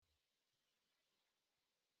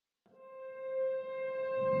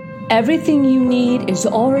Everything you need is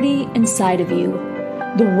already inside of you.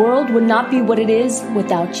 The world would not be what it is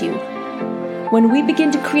without you. When we begin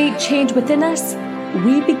to create change within us,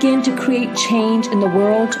 we begin to create change in the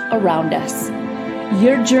world around us.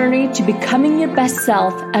 Your journey to becoming your best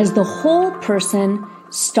self as the whole person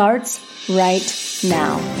starts right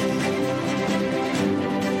now.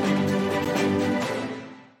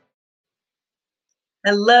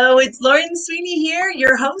 Hello, it's Lauren Sweeney here,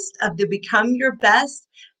 your host of the Become Your Best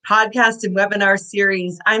podcast and webinar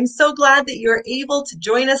series. I'm so glad that you're able to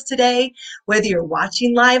join us today, whether you're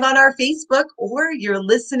watching live on our Facebook or you're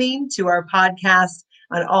listening to our podcast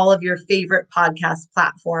on all of your favorite podcast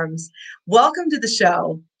platforms. Welcome to the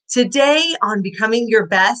show. Today on Becoming Your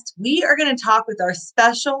Best, we are going to talk with our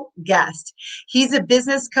special guest. He's a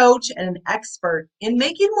business coach and an expert in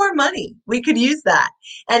making more money. We could use that.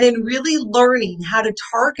 And in really learning how to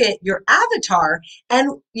target your avatar and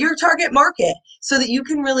your target market so that you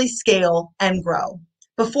can really scale and grow.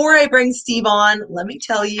 Before I bring Steve on, let me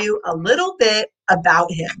tell you a little bit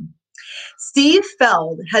about him. Steve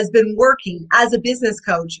Feld has been working as a business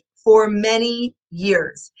coach for many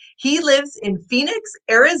years. He lives in Phoenix,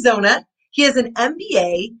 Arizona. He has an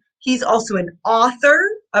MBA. He's also an author,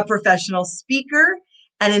 a professional speaker,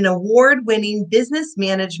 and an award-winning business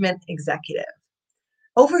management executive.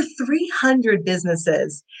 Over 300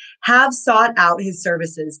 businesses have sought out his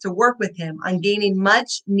services to work with him on gaining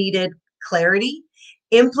much needed clarity,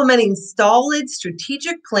 implementing solid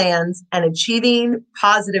strategic plans, and achieving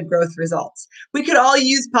positive growth results. We could all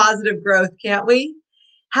use positive growth, can't we?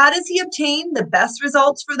 How does he obtain the best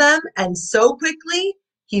results for them and so quickly?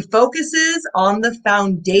 He focuses on the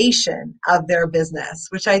foundation of their business,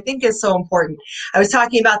 which I think is so important. I was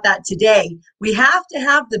talking about that today. We have to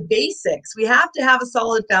have the basics. We have to have a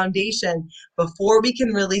solid foundation before we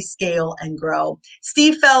can really scale and grow.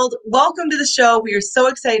 Steve Feld, welcome to the show. We are so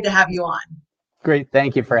excited to have you on. Great.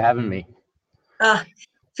 Thank you for having me.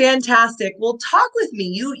 Fantastic. Well, talk with me.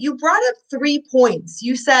 You brought up 3 points.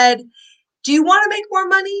 You said, do you want to make more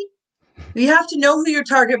money? You have to know who your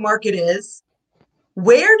target market is.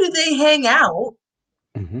 Where do they hang out?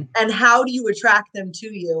 Mm-hmm. And how do you attract them to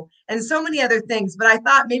you? And so many other things. But I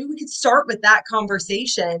thought maybe we could start with that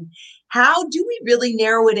conversation. How do we really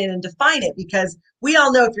narrow it in and define it? Because we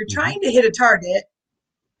all know if you're trying to hit a target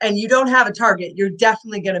and you don't have a target, you're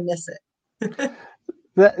definitely going to miss it.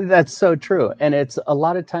 That's so true. And it's a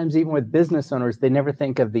lot of times, even with business owners, they never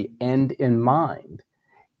think of the end in mind.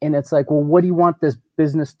 And it's like, well, what do you want this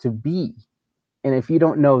business to be? And if you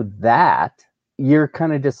don't know that, you're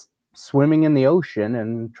kind of just swimming in the ocean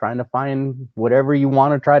and trying to find whatever you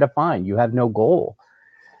want to try to find. You have no goal.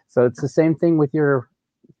 So it's the same thing with your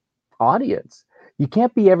audience. You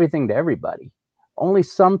can't be everything to everybody. Only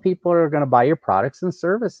some people are going to buy your products and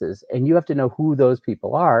services, and you have to know who those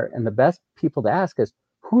people are. And the best people to ask is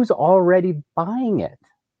who's already buying it.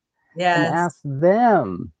 Yes. And ask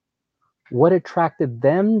them what attracted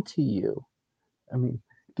them to you. I mean,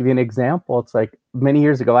 give you an example. It's like many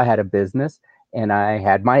years ago, I had a business and I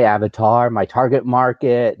had my avatar, my target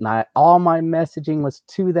market, and all my messaging was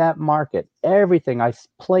to that market. Everything I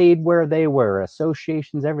played where they were,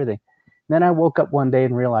 associations, everything. And then I woke up one day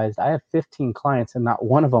and realized I have 15 clients and not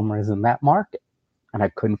one of them is in that market. And I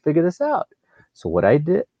couldn't figure this out. So what I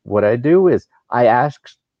do is I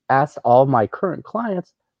asked all my current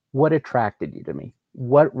clients, what attracted you to me?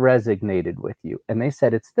 What resonated with you? And they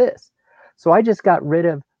said, it's this. So I just got rid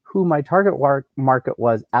of who my target market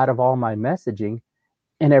was out of all my messaging,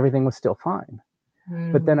 and everything was still fine.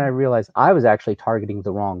 But then I realized I was actually targeting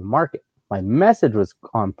the wrong market. My message was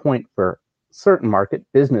on point for certain market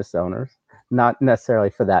business owners, not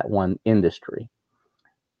necessarily for that one industry.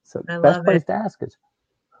 So the best place to ask is,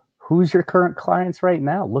 who's your current clients right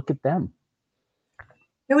now? Look at them.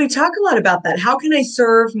 And we talk a lot about that. How can I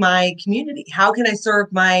serve my community? How can I serve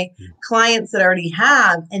my clients that I already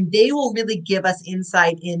have? And they will really give us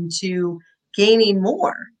insight into gaining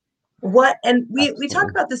more. We talk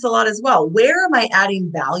about this a lot as well. Where am I adding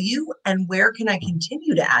value and where can I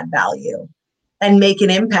continue to add value and make an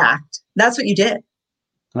impact? That's what you did.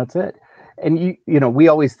 That's it. And we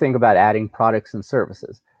always think about adding products and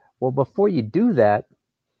services. Well, before you do that,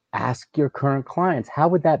 ask your current clients, how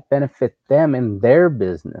would that benefit them in their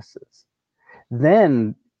businesses?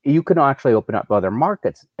 Then you can actually open up other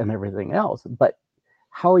markets and everything else. But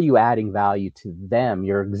how are you adding value to them?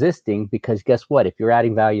 You're existing, because guess what? If you're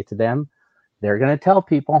adding value to them, they're going to tell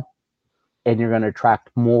people, and you're going to attract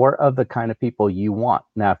more of the kind of people you want.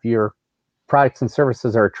 Now, if your products and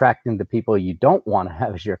services are attracting the people you don't want to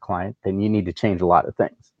have as your client, then you need to change a lot of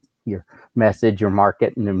things. Your message, your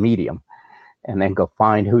market, and your medium. And then go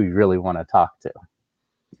find who you really want to talk to.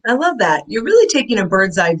 I love that. You're really taking a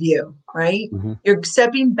bird's eye view, right? Hmm. You're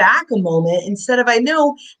stepping back a moment instead of, I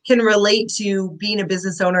know, can relate to being a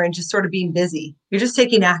business owner and just sort of being busy. You're just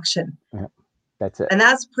taking action. Yeah, that's it. And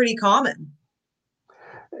that's pretty common.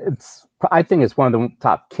 I think it's one of the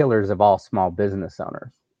top killers of all small business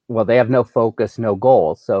owners. Well, they have no focus, no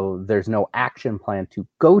goals, so there's no action plan to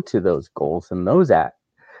go to those goals and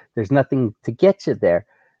there's nothing to get you there.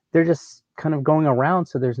 They're just kind of going around,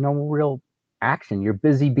 so there's no real action. You're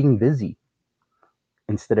busy being busy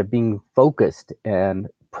instead of being focused and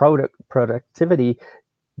productivity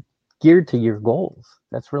geared to your goals.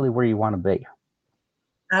 That's really where you want to be.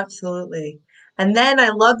 Absolutely. And then I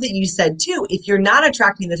love that you said too, if you're not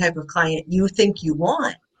attracting the type of client you think you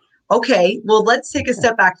want, okay, well, let's take a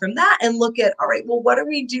step back from that and look at, all right, well, what are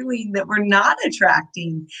we doing that we're not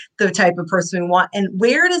attracting the type of person we want? And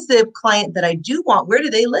where does the client that I do want, where do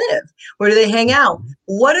they live? Where do they hang out?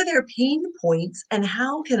 What are their pain points? And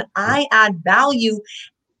how can I add value?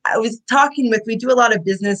 I was talking with, we do a lot of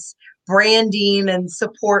business branding and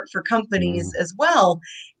support for companies Mm. as well.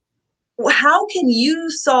 How can you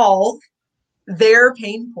solve their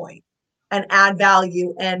pain point and add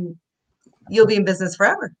value, and you'll be in business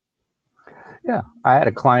forever? Yeah, I had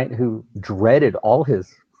a client who dreaded all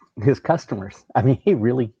his customers. I mean, he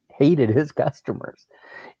really hated his customers.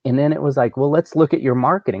 And then it was like, well, let's look at your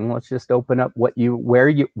marketing. Let's just open up where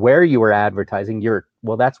you were advertising.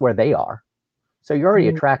 Well, that's where they are. So you're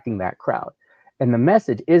already Mm, attracting that crowd. And the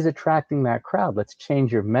message is attracting that crowd. Let's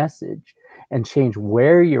change your message and change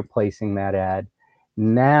where you're placing that ad.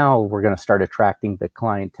 Now we're going to start attracting the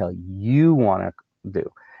clientele you want to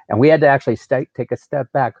do. And we had to actually take a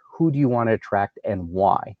step back. Who do you want to attract and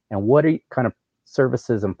why? And what kind of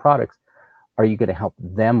services and products are you going to help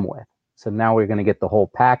them with? So now we're going to get the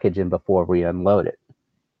whole package in before we unload it.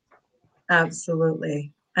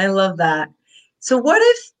 absolutely. I love that. So what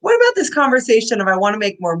about this conversation of I want to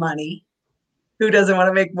make more money? Who doesn't want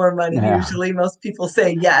to make more money? Yeah, Usually most people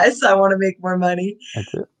say, yes, I want to make more money.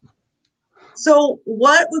 that's it. So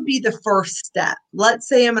what would be the first step? Let's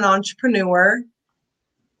say I'm an entrepreneur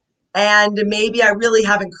and maybe I really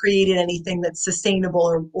haven't created anything that's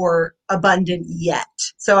sustainable or abundant yet.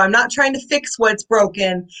 So I'm not trying to fix what's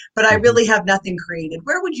broken, but I Mhm. really have nothing created.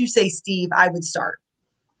 Where would you say, Steve, I would start?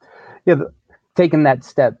 Yeah, taking that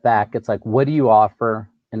step back, it's like, what do you offer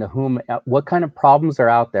and to whom, what kind of problems are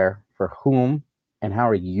out there for whom, and how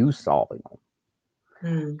are you solving them?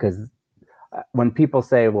 Hmm. Because when people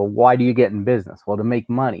say, well, why do you get in business? Well, to make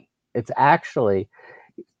money. It's actually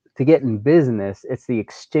to get in business, it's the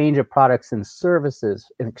exchange of products and services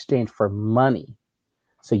in exchange for money.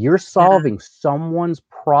 So you're Yeah, solving someone's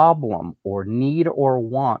problem or need or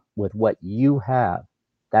want with what you have.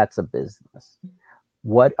 That's a business.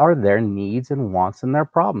 What are their needs and wants and their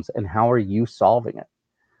problems, and how are you solving it?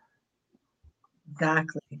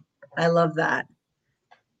 exactly. I love that.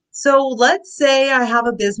 So let's say I have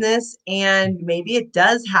a business and maybe it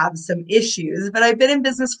does have some issues, but I've been in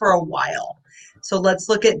business for a while. So let's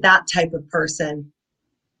look at that type of person.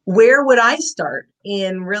 Where would I start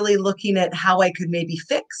in really looking at how I could maybe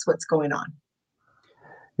fix what's going on?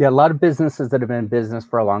 Yeah, a lot of businesses that have been in business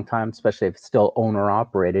for a long time, especially if it's still owner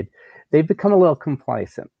operated, they've become a little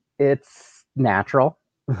complacent. It's natural.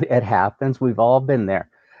 It happens. We've all been there.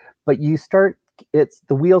 But it's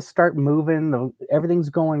the wheels start moving, everything's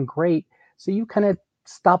going great. So you kind of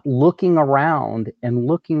stop looking around and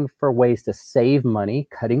looking for ways to save money,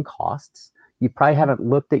 cutting costs. You probably haven't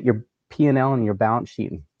looked at your P&L and your balance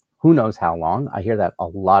sheet in who knows how long. I hear that a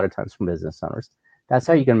lot of times from business owners. That's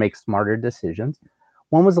how you can make smarter decisions.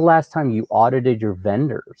 When was the last time you audited your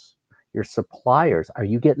vendors, your suppliers? Are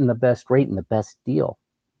you getting the best rate and the best deal?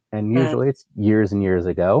 And Yeah, usually it's years and years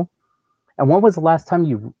ago. And when was the last time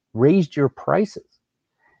you raised your prices?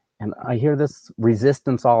 And I hear this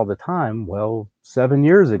resistance all the time. Well, 7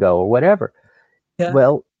 years ago or whatever. yeah,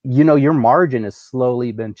 Well, your margin has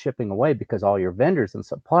slowly been chipping away because all your vendors and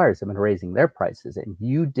suppliers have been raising their prices and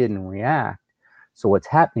you didn't react. So what's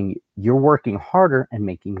happening? You're working harder and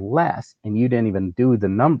making less, and you didn't even do the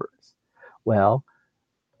numbers. Well,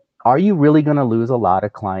 are you really going to lose a lot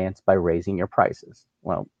of clients by raising your prices?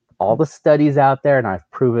 Well, all the studies out there, and I've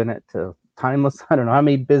proven it to timeless, I don't know how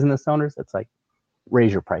many business owners, it's like,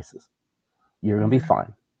 raise your prices. You're going to be yeah,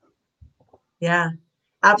 fine. yeah,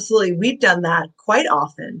 absolutely. We've done that quite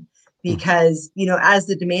often because, as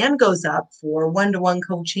the demand goes up for one-to-one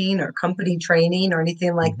coaching or company training or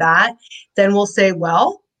anything like Mm-hmm. that, then we'll say,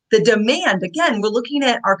 well, the demand, again, we're looking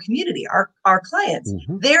at our community, our clients.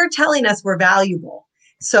 Mm-hmm. They're telling us we're valuable.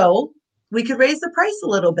 So we could raise the price a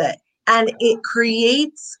little bit. And it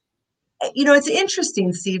creates it's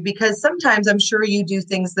interesting, Steve, because sometimes I'm sure you do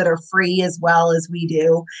things that are free as well as we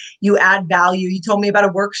do. You add value. You told me about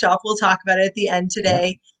a workshop. We'll talk about it at the end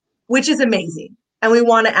today, which is amazing. And we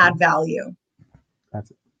want to add value.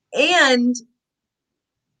 That's it. And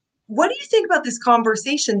what do you think about this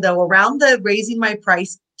conversation, though, around the raising my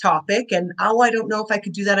price topic? And, I don't know if I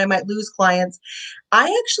could do that. I might lose clients.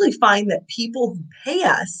 I actually find that people who pay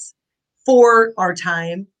us for our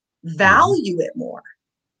time value it more.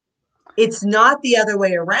 It's not the other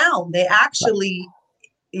way around. They actually,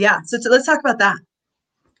 So let's talk about that.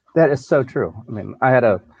 That is so true. I mean, I had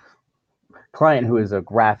a client who is a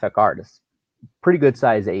graphic artist, pretty good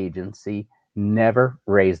size agency, never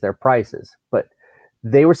raised their prices, but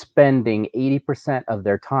they were spending 80% of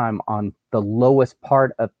their time on the lowest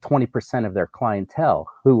part of 20% of their clientele,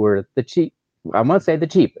 who were I won't say the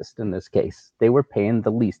cheapest in this case. They were paying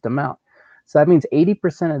the least amount. So that means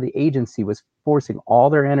 80% of the agency was forcing all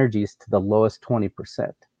their energies to the lowest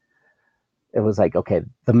 20%. It was like, okay,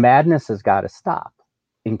 the madness has got to stop.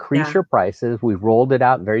 Increase your prices. We rolled it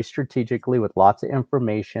out very strategically with lots of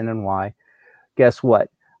information and why. Guess what?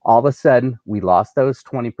 All of a sudden, we lost those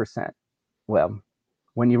 20%. Well,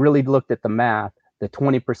 when you really looked at the math, the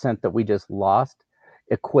 20% that we just lost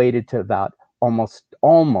equated to about almost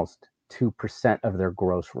 2% of their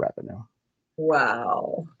gross revenue.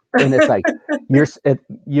 Wow. And it's like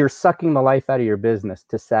you're sucking the life out of your business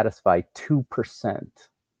to satisfy 2%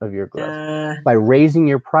 of your gross. By raising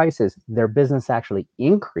your prices, their business actually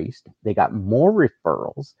increased. They got more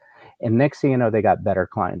referrals, and next thing you know, they got better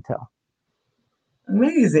clientele.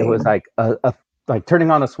 Amazing. It was like like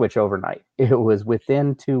turning on a switch overnight. It was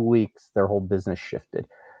within 2 weeks, their whole business shifted.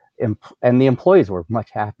 And the employees were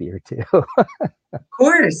much happier too. Of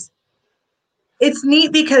course. It's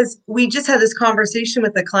neat because we just had this conversation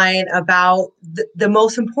with a client about the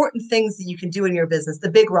most important things that you can do in your business, the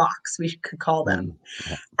big rocks, we could call them.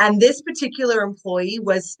 And this particular employee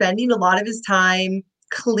was spending a lot of his time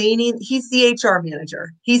cleaning. He's the HR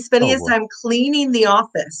manager. He's spending his time cleaning the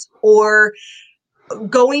office or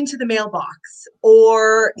going to the mailbox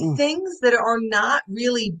or things that are not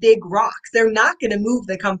really big rocks. They're not going to move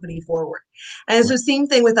the company forward. And so same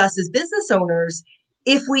thing with us as business owners.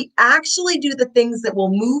 If we actually do the things that will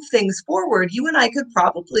move things forward, you and I could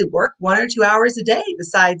probably work 1 or 2 hours a day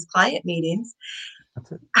besides client meetings.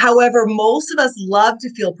 That's it. However, most of us love to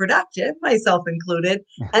feel productive, myself included.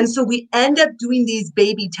 And so we end up doing these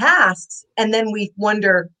baby tasks and then we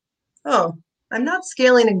wonder, oh, I'm not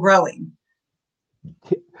scaling and growing.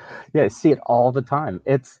 Yeah, I see it all the time.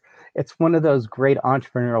 It's one of those great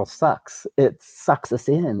entrepreneurial sucks. It sucks us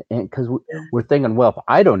in, and because we're thinking, well, if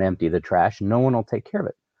I don't empty the trash, no one will take care of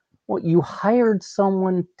it. Well, you hired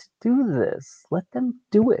someone to do this. Let them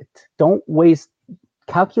do it. Don't waste.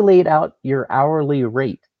 Calculate out your hourly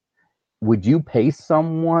rate. Would you pay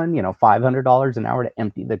someone, $500 an hour to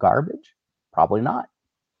empty the garbage? Probably not.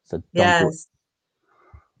 So don't do it.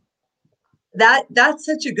 That's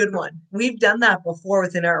such a good one. We've done that before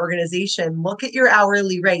within our organization. Look at your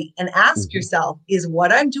hourly rate and ask yourself, is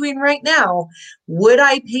what I'm doing right now, would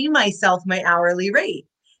I pay myself my hourly rate?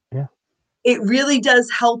 Yeah. It really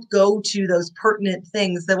does help go to those pertinent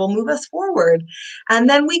things that will move us forward. And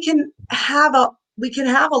then we can have a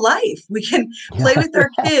life. We can play with our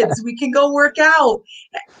kids. We can go work out.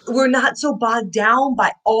 We're not so bogged down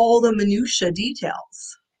by all the minutia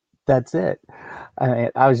details. That's it.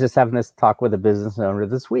 I was just having this talk with a business owner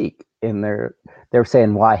this week, and they're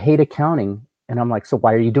saying, well, I hate accounting. And I'm like, so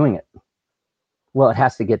why are you doing it? Well, it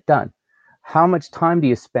has to get done. How much time do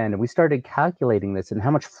you spend? And we started calculating this and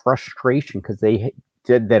how much frustration because they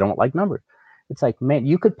don't like numbers. It's like, man,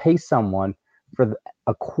 you could pay someone for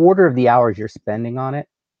a quarter of the hours you're spending on it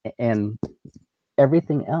and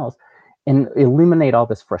everything else and eliminate all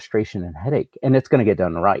this frustration and headache. And it's going to get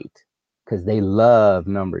done right. Because they love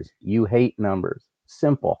numbers. You hate numbers.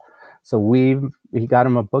 Simple. So we got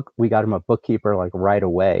him a bookkeeper like right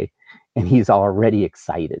away, and he's already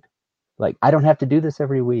excited. Like, I don't have to do this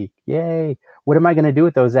every week. Yay. What am I going to do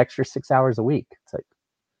with those extra 6 hours a week? It's like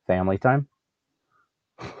family time.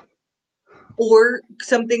 Or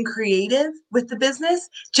something creative with the business,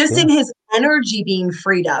 just in his energy being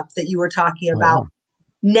freed up that you were talking about.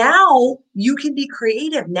 Now you can be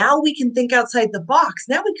creative. Now we can think outside the box.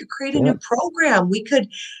 Now we could create a new program. We could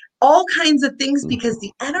all kinds of things because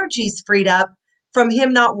the energy's freed up from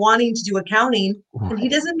him not wanting to do accounting and he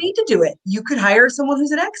doesn't need to do it. You could hire someone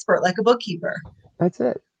who's an expert, like a bookkeeper. That's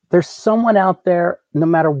it. There's someone out there, no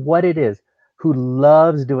matter what it is, who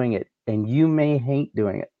loves doing it. And you may hate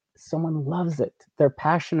doing it. Someone loves it. They're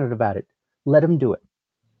passionate about it. Let them do it.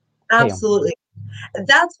 Absolutely.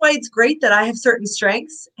 That's why it's great that I have certain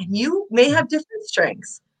strengths and you may have different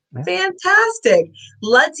strengths. Yeah. Fantastic.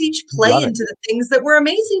 Let's each play Love it. into the things that we're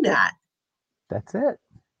amazing at. That's it.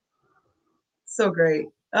 So great.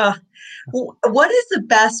 What is the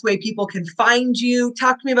best way people can find you?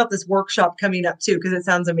 Talk to me about this workshop coming up too, because it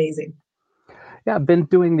sounds amazing. Yeah, I've been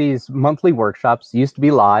doing these monthly workshops. Used to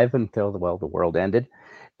be live until the world ended.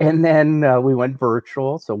 And then we went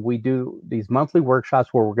virtual. So we do these monthly workshops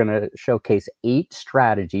where we're going to showcase 8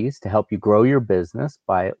 strategies to help you grow your business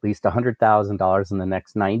by at least $100,000 in the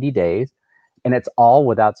next 90 days. And it's all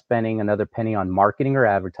without spending another penny on marketing or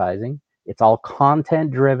advertising. It's all content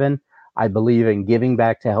driven. I believe in giving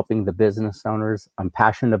back to helping the business owners. I'm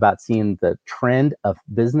passionate about seeing the trend of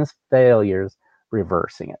business failures,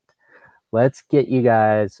 reversing it. Let's get you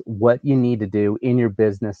guys what you need to do in your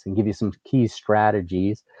business and give you some key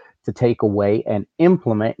strategies to take away and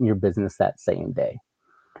implement in your business that same day.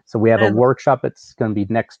 So we have a workshop. It's going to be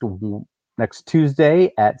next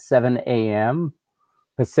Tuesday at 7 a.m.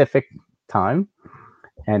 Pacific time.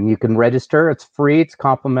 And you can register. It's free. It's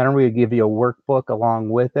complimentary. We give you a workbook along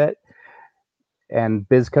with it. And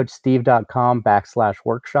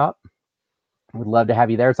bizcoachsteve.com/workshop. We'd love to have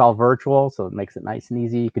you there. It's all virtual, so it makes it nice and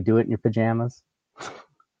easy. You could do it in your pajamas.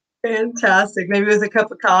 Fantastic. Maybe with a cup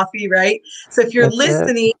of coffee, right? So if you're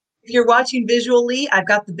listening, if you're watching visually, I've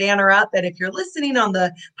got the banner up. And if you're listening on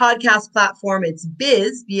the podcast platform, it's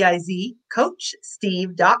B-I-Z,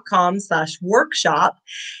 coachsteve.com/workshop.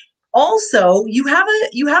 Also, you have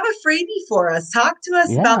a freebie for us. Talk to us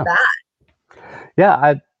about that. Yeah,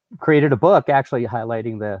 I created a book actually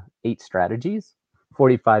highlighting the 8 strategies,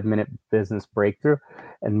 45-minute business breakthrough,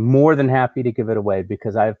 and more than happy to give it away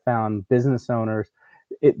because I've found business owners,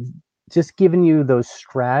 it just giving you those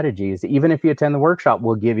strategies. Even if you attend the workshop,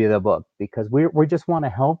 we'll give you the book because we just want to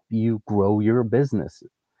help you grow your business.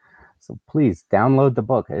 So please download the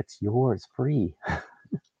book. It's yours free.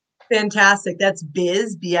 Fantastic. That's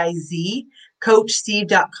B-I-Z,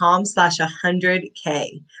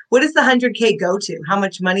 coachsteve.com/100K. What does the 100K go to? How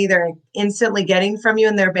much money they're instantly getting from you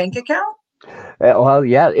in their bank account? Well,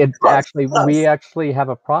 yeah, Close. we actually have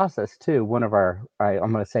a process too. One of our,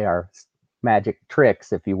 I'm going to say our magic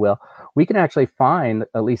tricks, if you will. We can actually find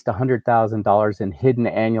at least $100,000 in hidden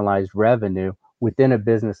annualized revenue within a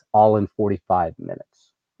business all in 45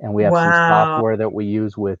 minutes. And we have some software that we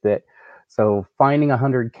use with it. So finding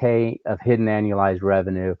 100K of hidden annualized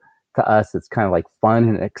revenue, to us, it's kind of like fun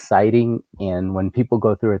and exciting. And when people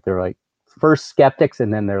go through it, they're like first skeptics,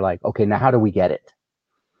 and then they're like, okay, now how do we get it?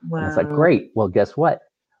 And it's like, great. Well, guess what?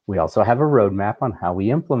 We also have a roadmap on how we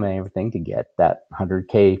implement everything to get that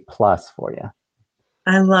 100K plus for you.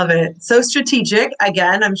 I love it. So strategic.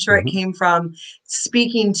 Again, I'm sure it came from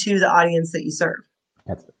speaking to the audience that you serve.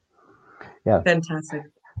 That's it. Yeah. Fantastic.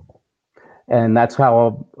 And that's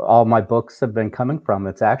how all my books have been coming from.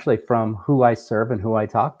 It's actually from who I serve and who I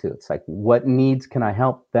talk to. It's like, what needs can I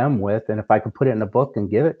help them with? And if I could put it in a book and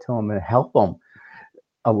give it to them and help them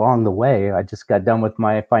along the way. I just got done with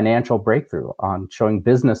my financial breakthrough on showing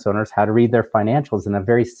business owners how to read their financials in a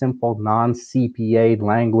very simple, non-CPA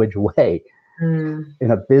language way. In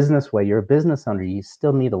a business way, you're a business owner. You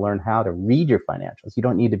still need to learn how to read your financials. You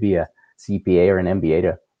don't need to be a CPA or an MBA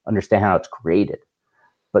to understand how it's created,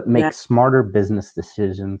 but make smarter business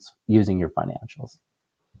decisions using your financials.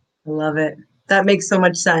 I love it. That makes so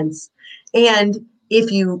much sense. And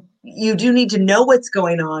if you do need to know what's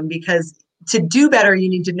going on, because to do better, you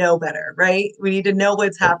need to know better, right? We need to know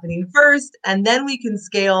what's happening first, and then we can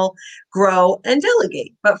scale, grow, and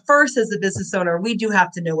delegate. But first, as a business owner, we do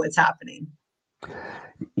have to know what's happening.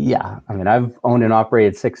 Yeah. I mean, I've owned and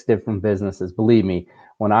operated 6 different businesses. Believe me,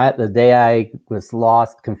 the day I was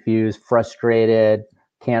lost, confused, frustrated,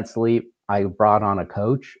 can't sleep, I brought on a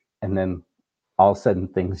coach, and then all of a sudden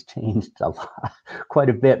things changed a lot, quite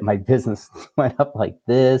a bit. My business went up like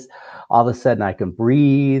this. All of a sudden I can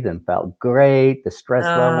breathe and felt great. The stress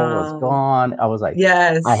level was gone. I was like,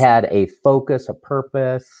 I had a focus, a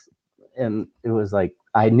purpose. And it was like,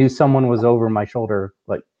 I knew someone was over my shoulder,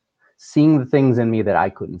 like seeing the things in me that I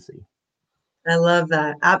couldn't see. I love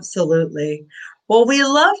that. Absolutely. Well, we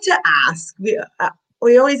love to ask, we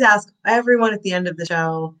always ask everyone at the end of the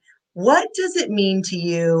show, what does it mean to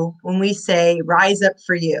you when we say rise up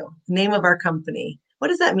for you, the name of our company? What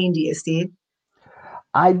does that mean to you, Steve?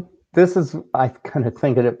 I kind of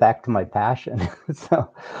thinking it back to my passion. So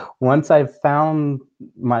once I found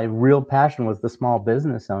my real passion was the small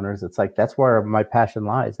business owners, it's like, that's where my passion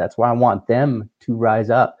lies. That's why I want them to rise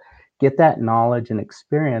up, get that knowledge and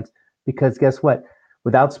experience, because guess what?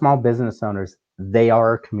 Without small business owners, they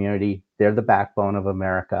are our community. They're the backbone of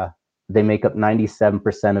America. They make up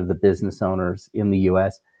 97% of the business owners in the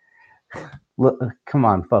US. Look, come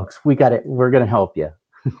on, folks. We're going to help you.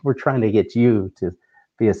 We're trying to get you to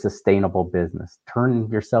be a sustainable business. Turn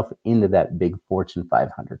yourself into that big Fortune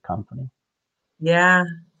 500 company. Yeah,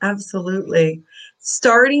 absolutely.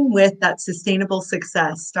 Starting with that sustainable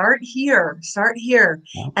success. Start here,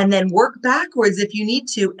 Yeah. and then work backwards if you need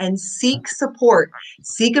to, and seek support.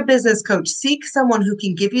 Seek a business coach, seek someone who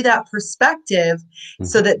can give you that perspective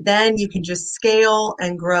so that then you can just scale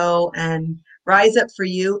and grow and rise up for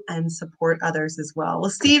you and support others as well. Well,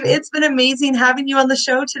 Steve, it's been amazing having you on the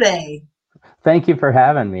show today. Thank you for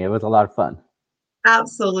having me. It was a lot of fun.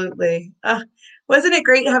 Absolutely. Wasn't it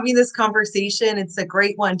great having this conversation? It's a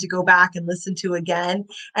great one to go back and listen to again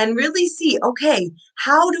and really see, okay,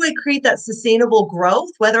 how do I create that sustainable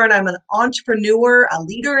growth, whether I'm an entrepreneur, a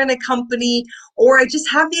leader in a company, or I just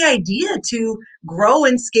have the idea to grow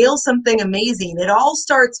and scale something amazing. It all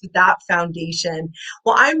starts with that foundation.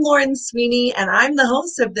 Well, I'm Lauren Sweeney, and I'm the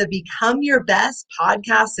host of the Become Your Best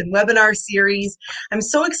podcast and webinar series. I'm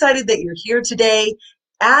so excited that you're here today.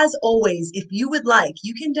 As always, if you would like,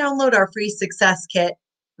 you can download our free success kit,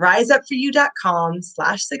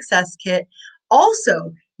 riseupforyou.com/success kit.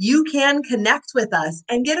 Also, you can connect with us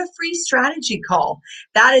and get a free strategy call.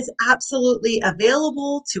 That is absolutely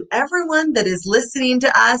available to everyone that is listening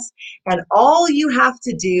to us. And all you have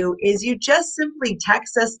to do is you just simply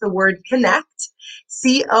text us the word connect,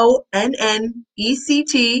 CONNECT,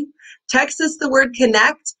 text us the word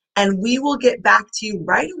connect, and we will get back to you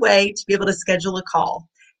right away to be able to schedule a call.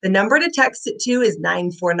 The number to text it to is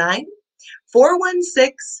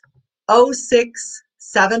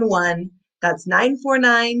 949-416-0671. That's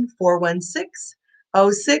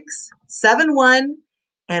 949-416-0671.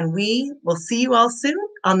 And we will see you all soon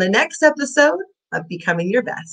on the next episode of Becoming Your Best.